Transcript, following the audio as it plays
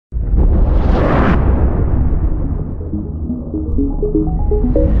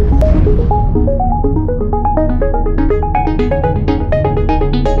Hey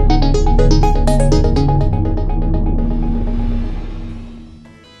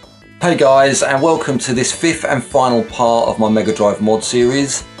guys, and welcome to this fifth and final part of my Mega Drive mod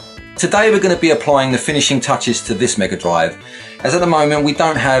series. Today we're going to be applying the finishing touches to this Mega Drive, as at the moment we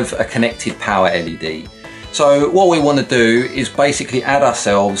don't have a connected power LED. So what we want to do is basically add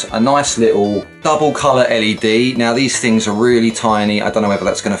ourselves a nice little double colour LED. Now these things are really tiny. I don't know whether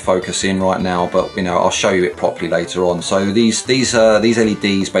that's going to focus in right now, but you know, I'll show you it properly later on. So these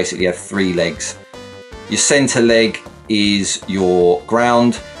LEDs basically have three legs. Your centre leg is your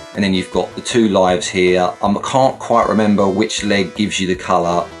ground, and then you've got the two lives here. I can't quite remember which leg gives you the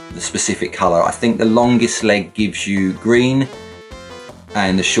colour, the specific colour. I think the longest leg gives you green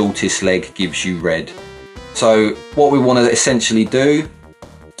and the shortest leg gives you red. So what we want to essentially do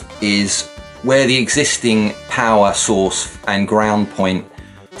is where the existing power source and ground point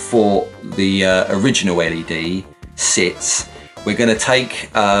for the original LED sits, we're going to take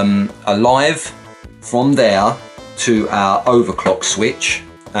a live from there to our overclock switch,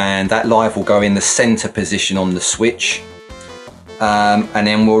 and that live will go in the center position on the switch, and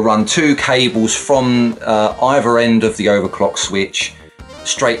then we'll run two cables from either end of the overclock switch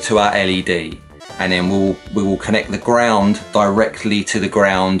straight to our LED, and then we will connect the ground directly to the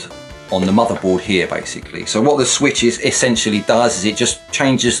ground on the motherboard here basically. So what the switch essentially does is it just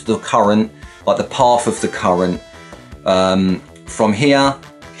changes the current, like the path of the current from here,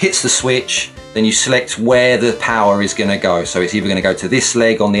 hits the switch, then you select where the power is going to go. So it's either going to go to this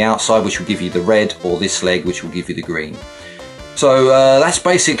leg on the outside, which will give you the red, or this leg, which will give you the green. So that's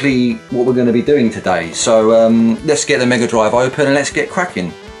basically what we're going to be doing today. So let's get the Mega Drive open and let's get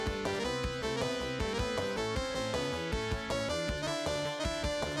cracking.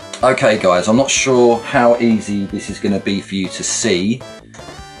 Okay guys, I'm not sure how easy this is going to be for you to see,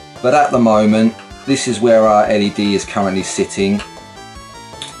 but at the moment this is where our LED is currently sitting.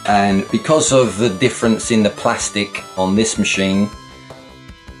 And because of the difference in the plastic on this machine,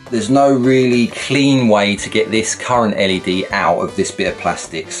 there's no really clean way to get this current LED out of this bit of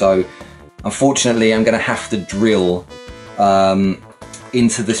plastic. So unfortunately I'm going to have to drill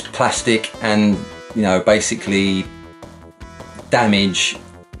into this plastic and, you know, basically damage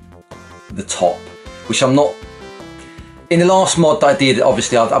the top, which I'm not. In the last mod I did,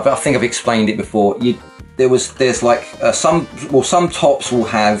 obviously I think I've explained it before. There's like some tops will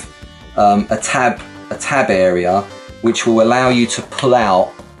have a tab area which will allow you to pull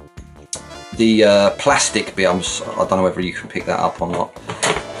out the plastic bit. I don't know whether you can pick that up or not.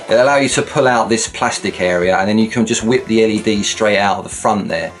 It'll allow you to pull out this plastic area, and then you can just whip the LED straight out of the front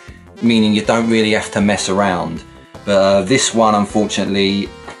there, meaning you don't really have to mess around. But this one, unfortunately,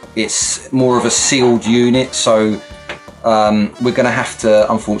 it's more of a sealed unit, so we're gonna have to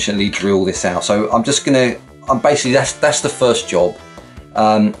unfortunately drill this out. So I'm basically, that's the first job.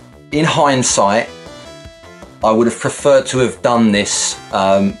 In hindsight, I would have preferred to have done this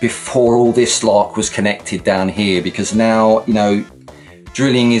before all this lark was connected down here, because now, you know,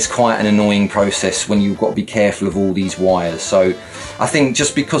 drilling is quite an annoying process when you've got to be careful of all these wires. So I think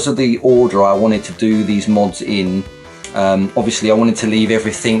just because of the order I wanted to do these mods in, obviously I wanted to leave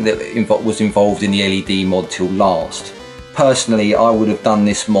everything that was involved in the LED mod till last. Personally, I would have done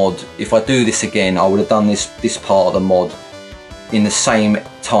this mod, if I do this again, I would have done this part of the mod in the same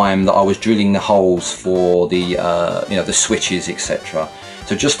time that I was drilling the holes for the you know, the switches, etc.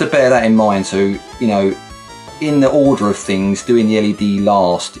 So just to bear that in mind. So, you know, in the order of things, doing the LED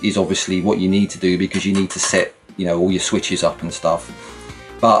last is obviously what you need to do, because you need to set, you know, all your switches up and stuff.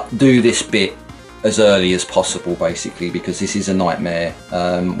 But do this bit as early as possible basically, because this is a nightmare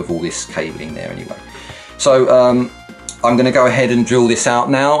with all this cabling there anyway. So I'm going to go ahead and drill this out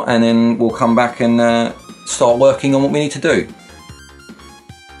now, and then we'll come back and start working on what we need to do.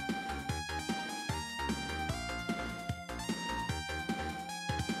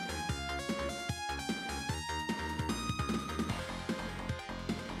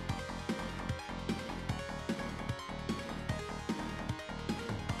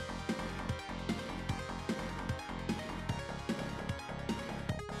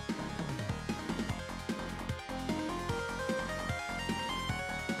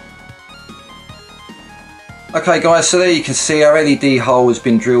 Okay guys, so there you can see our LED hole has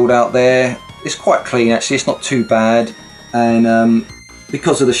been drilled out there. It's quite clean actually, it's not too bad, and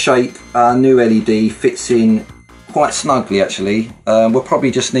because of the shape, our new LED fits in quite snugly actually. We'll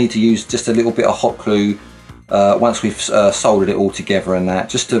probably just need to use just a little bit of hot glue once we've soldered it all together and that,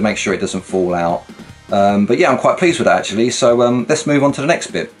 just to make sure it doesn't fall out. But yeah, I'm quite pleased with that actually, so let's move on to the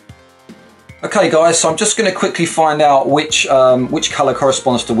next bit. Okay guys, so I'm just going to quickly find out which colour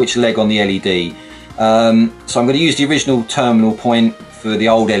corresponds to which leg on the LED. So I'm going to use the original terminal point for the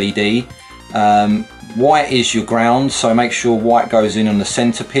old LED. White is your ground, so make sure white goes in on the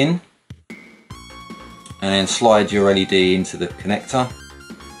centre pin. And then slide your LED into the connector.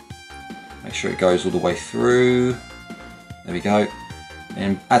 Make sure it goes all the way through. There we go.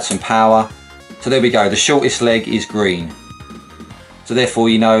 And add some power. So there we go, the shortest leg is green. So therefore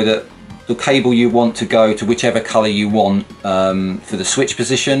you know that the cable you want to go to whichever colour you want for the switch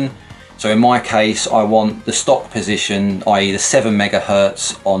position. So in my case, I want the stock position, i.e. the 7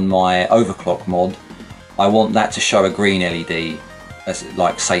 megahertz on my overclock mod. I want that to show a green LED, as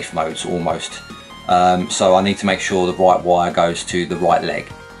like safe modes almost. So I need to make sure the right wire goes to the right leg.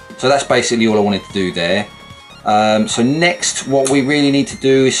 So that's basically all I wanted to do there. So next, what we really need to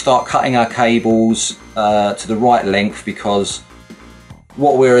do is start cutting our cables to the right length, because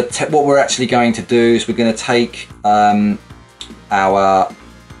what we're actually going to do is we're going to take our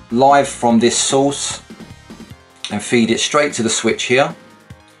live from this source and feed it straight to the switch here.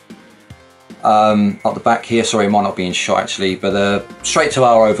 Up the back here, sorry, it might not be in shot actually, but straight to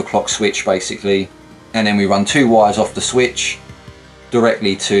our overclock switch basically, and then we run 2 wires off the switch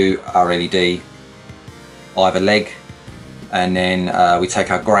directly to our LED, either leg, and then we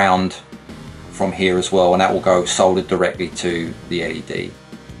take our ground from here as well, and that will go soldered directly to the LED.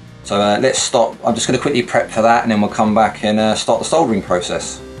 So let's stop. I'm just going to quickly prep for that, and then we'll come back and start the soldering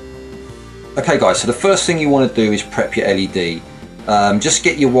process. Okay guys, so the first thing you want to do is prep your LED. Just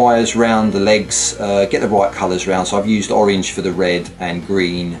get your wires round the legs, get the right colours round. So I've used orange for the red and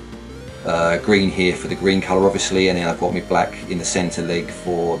green here for the green colour obviously, and then I've got my black in the centre leg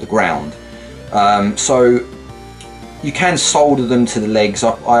for the ground. So you can solder them to the legs.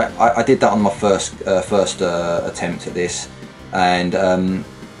 I did that on my first attempt at this, and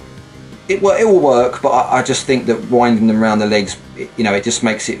it will work, but I just think that winding them around the legs, you know, it just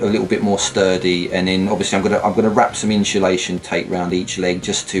makes it a little bit more sturdy. And then obviously I'm gonna wrap some insulation tape around each leg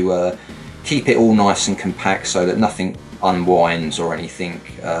just to keep it all nice and compact, so that nothing unwinds or anything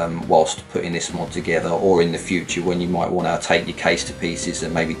whilst putting this mod together, or in the future when you might want to take your case to pieces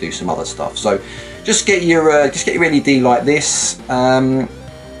and maybe do some other stuff. So just get your LED like this, and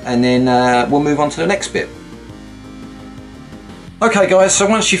then we'll move on to the next bit. Okay guys, so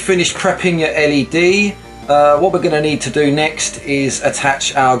once you've finished prepping your LED, what we're going to need to do next is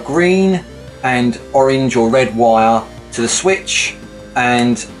attach our green and orange or red wire to the switch,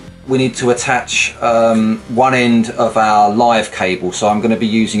 and we need to attach one end of our live cable. So I'm going to be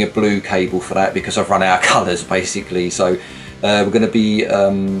using a blue cable for that because I've run out of colours basically. So we're going to be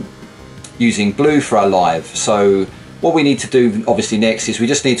using blue for our live. So what we need to do obviously next is we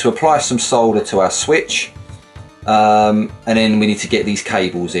just need to apply some solder to our switch, and then we need to get these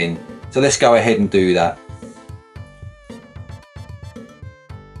cables in. So let's go ahead and do that.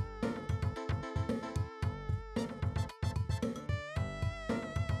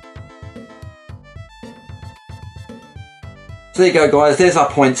 So there you go guys, there's our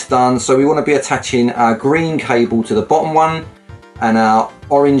points done. So we want to be attaching our green cable to the bottom one and our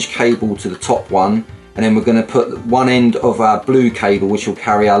orange cable to the top one, and then we're going to put one end of our blue cable, which will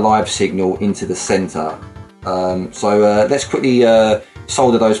carry our live signal, into the center. So let's quickly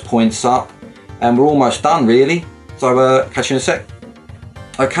solder those points up, and we're almost done really. So catch you in a sec.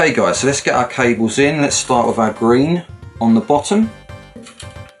 Okay guys, so let's get our cables in. Let's start with our green on the bottom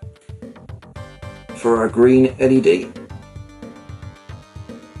for our green LED.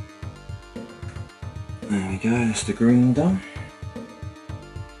 There we go, that's the green done.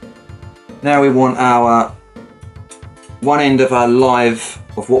 Now we want our one end of our live,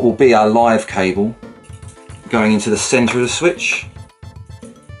 of what will be our live cable, going into the center of the switch.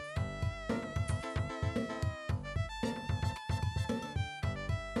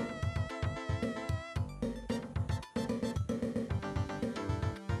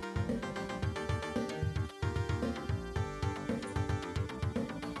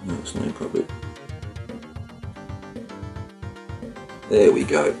 That's no problem. There we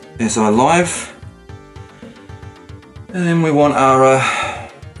go, there's our live. And then we want our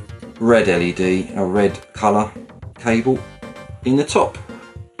red LED, a red colour cable in the top.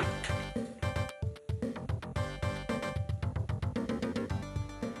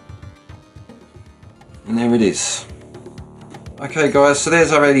 And there it is. Okay guys, so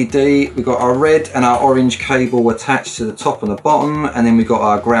there's our LED. We've got our red and our orange cable attached to the top and the bottom, and then we've got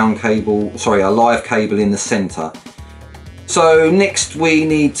our ground cable, sorry, our live cable in the centre. So next we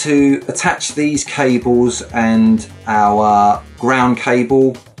need to attach these cables and our ground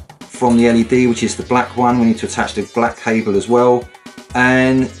cable from the LED, which is the black one. We need to attach the black cable as well.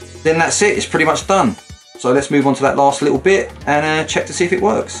 And then that's it, it's pretty much done. So let's move on to that last little bit and check to see if it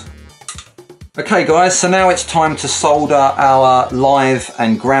works. Okay guys, so now it's time to solder our live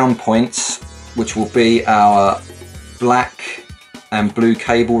and ground points, which will be our black and blue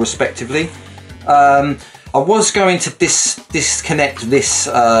cable respectively. I was going to disconnect this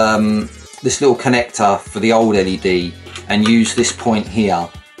this little connector for the old LED and use this point here,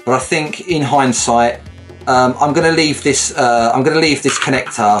 but I think in hindsight I'm going to leave this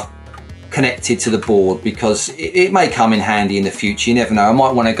connector connected to the board because it may come in handy in the future. You never know. I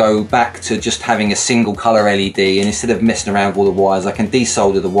might want to go back to just having a single color LED, and instead of messing around with all the wires, I can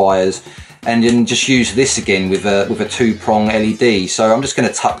desolder the wires and then just use this again with a two-prong LED. So I'm just going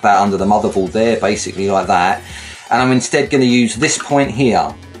to tuck that under the motherboard there, basically like that, and I'm instead going to use this point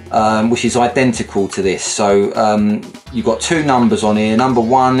here, which is identical to this. So you've got two numbers on here. Number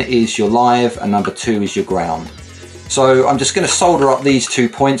 1 is your live and number 2 is your ground. So I'm just going to solder up these 2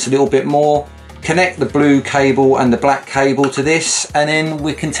 points a little bit more, connect the blue cable and the black cable to this, and then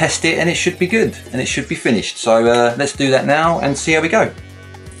we can test it and it should be good and it should be finished. So let's do that now and see how we go.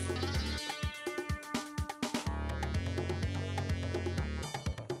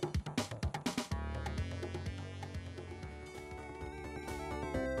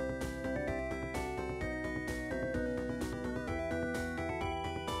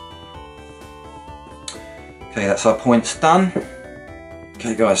 Okay, that's our points done.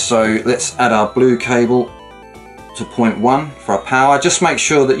 Okay guys, so let's add our blue cable to point 1 for our power. Just make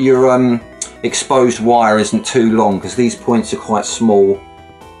sure that your exposed wire isn't too long, because these points are quite small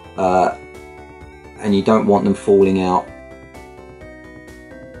and you don't want them falling out.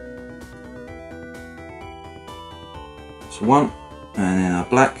 So 1, and then our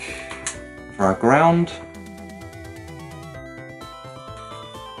black for our ground.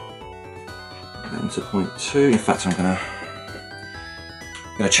 To point 2. In fact, I'm gonna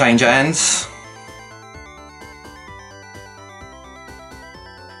change hands.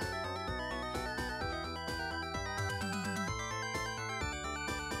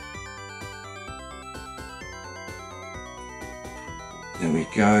 There we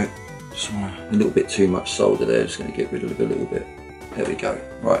go. Just want a little bit too much solder there. Just going to get rid of it a little bit. There we go.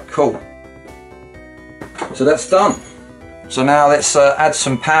 Right, cool. So that's done. So now let's add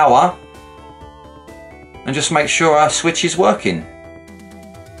some power and just make sure our switch is working.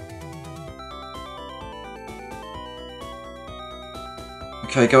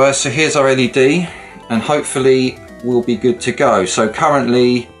 Okay guys, so here's our LED and hopefully we'll be good to go. So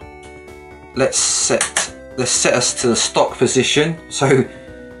currently let's set us to the stock position. So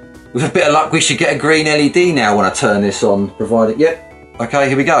with a bit of luck we should get a green LED now when I turn this on, provided, yep. Okay,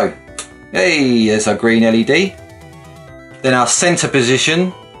 here we go. Hey, there's our green LED. Then our center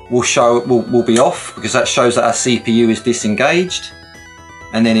position will be off, because that shows that our CPU is disengaged.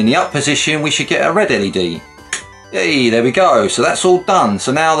 And then in the up position we should get a red LED. Yay, there we go. So that's all done.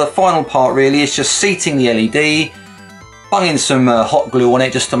 So now the final part really is just seating the LED, bunging some hot glue on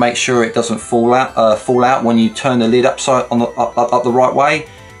it just to make sure it doesn't fall out when you turn the lid up the right way.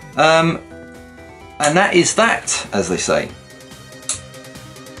 And that is that, as they say.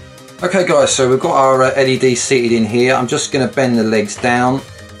 Okay guys, so we've got our LED seated in here. I'm just going to bend the legs down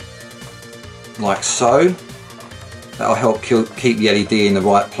like so. That'll help keep the LED in the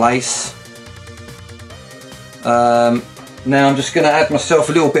right place. Now I'm just going to add myself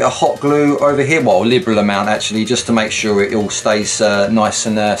a little bit of hot glue over here, well, a liberal amount actually, just to make sure it all stays nice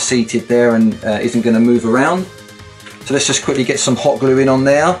and seated there and isn't going to move around. So let's just quickly get some hot glue in on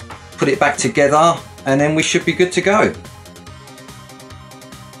there, put it back together, and then we should be good to go.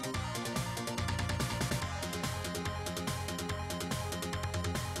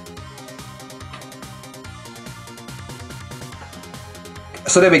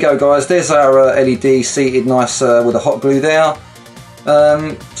 So there we go guys, there's our LED seated nice with the hot glue there.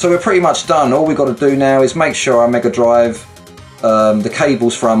 So we're pretty much done. All we've got to do now is make sure our Mega Drive, the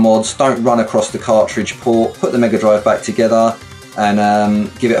cables for our mods don't run across the cartridge port, put the Mega Drive back together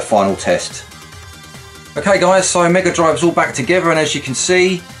and give it a final test. Okay guys, so Mega Drive's all back together, and as you can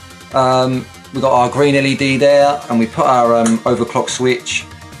see we've got our green LED there, and we put our overclock switch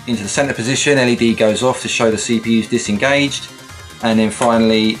into the center position. LED goes off to show the CPU is disengaged. And then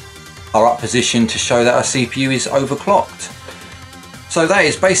finally our up position to show that our CPU is overclocked. So that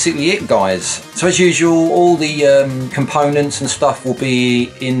is basically it guys. So as usual, all the components and stuff will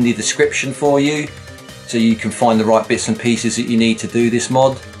be in the description for you, so you can find the right bits and pieces that you need to do this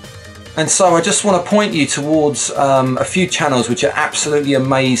mod. And so I just want to point you towards a few channels which are absolutely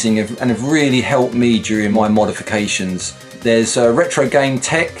amazing and have really helped me during my modifications. There's Retro Game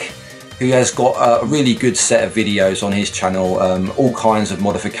Tech, who has got a really good set of videos on his channel, all kinds of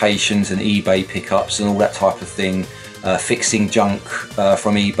modifications and eBay pickups and all that type of thing, fixing junk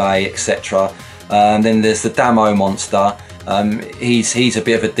from eBay, etc. And then there's the Damo Monster. He's a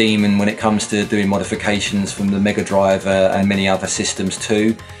bit of a demon when it comes to doing modifications from the Mega Drive and many other systems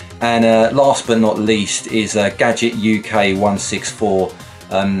too. And last but not least is Gadget UK 164.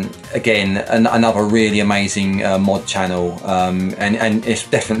 Again, another really amazing mod channel, and it's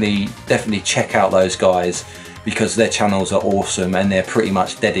definitely check out those guys, because their channels are awesome and they're pretty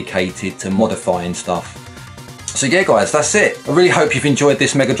much dedicated to modifying stuff. So yeah guys, that's it. I really hope you've enjoyed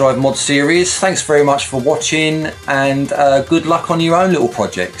this Mega Drive mod series. Thanks very much for watching, and good luck on your own little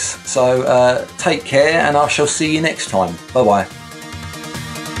projects. So take care, and I shall see you next time. Bye bye.